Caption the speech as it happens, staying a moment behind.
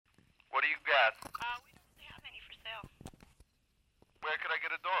got? We don't really have any for sale. Where could I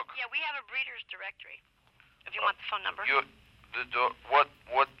get a dog? Yeah, we have a breeder's directory. If you want the phone number. The dog? What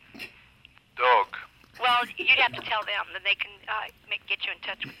dog? Well, you'd have to tell them, then they can get you in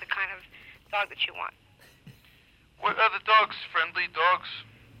touch with the kind of dog that you want. What are the dogs? Friendly dogs?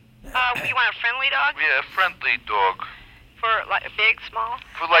 You want a friendly dog? Yeah, a friendly dog. For like a big, small?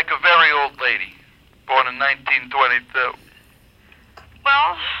 For like a very old lady, born in 1922.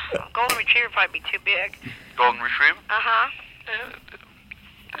 Well, golden retriever would probably be too big. Golden retriever? Uh-huh.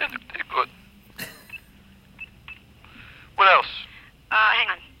 Yeah, they're good. What else? Hang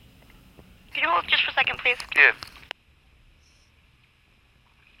on. Can you hold just for a second, please? Yeah.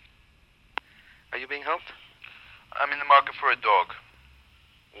 Are you being helped? I'm in the market for a dog.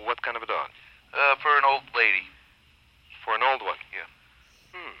 What kind of a dog? For an old lady. For an old one? Yeah.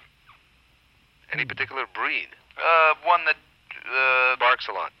 Any particular breed? One that, Barks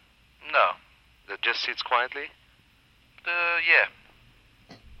a lot? No. That just sits quietly? Yeah.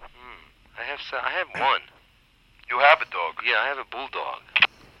 I have one. You have a dog? Yeah, I have a bulldog.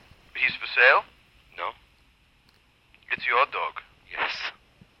 He's for sale? No? It's your dog. Yes.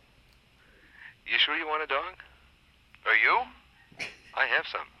 You sure you want a dog? Are you? I have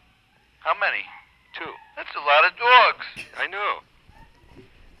some. How many? 2. That's a lot of dogs. I know.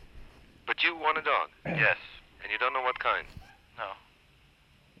 But you want a dog? Yes. And you don't know what kind? No.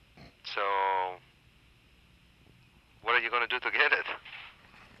 So, what are you going to do to get it?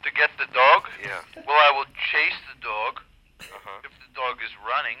 To get the dog? Yeah. Well, I will chase the dog. Uh-huh. If the dog is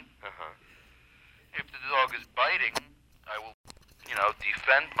running. Uh-huh. If the dog is biting, I will,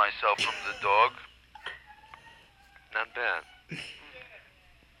 defend myself from the dog. Not bad.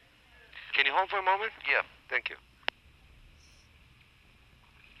 Can you hold for a moment? Yeah. Thank you.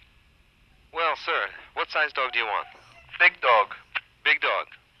 Well, sir, what size dog do you want? Big dog. Big dog.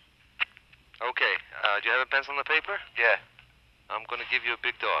 Okay. Do you have a pencil and a paper? Yeah. I'm going to give you a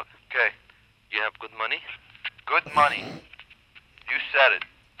big dog. Okay. You have good money? Good money. You said it.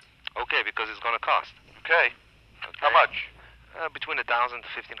 Okay, because it's going to cost. Okay. Okay. How much? Between 1,000 to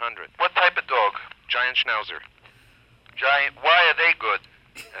 1,500. What type of dog? Giant Schnauzer. Giant. Why are they good?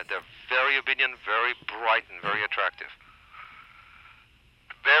 They're very obedient, very bright, and very attractive.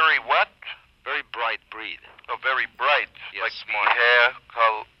 Very what? Very bright breed. Oh, very bright. Yes, like smart. the hair,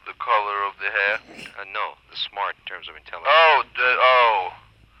 the color of the hair. No, the smart in terms of intelligence.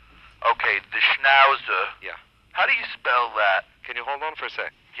 Okay, the Schnauzer. Yeah. How do you spell that? Can you hold on for a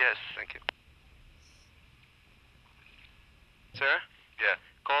sec? Yes. Thank you. Sir? Yeah.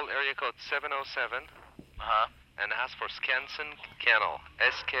 Call area code 707 and ask for Skansen Kennel.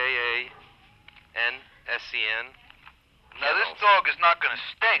 Skansен. Now, this dog is not going to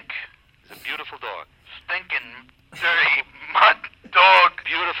stink. It's a beautiful dog. Stinking, dirty, mud dog.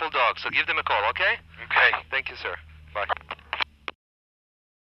 Beautiful dog. So give them a call, okay? Okay. Thank you, sir. Bye.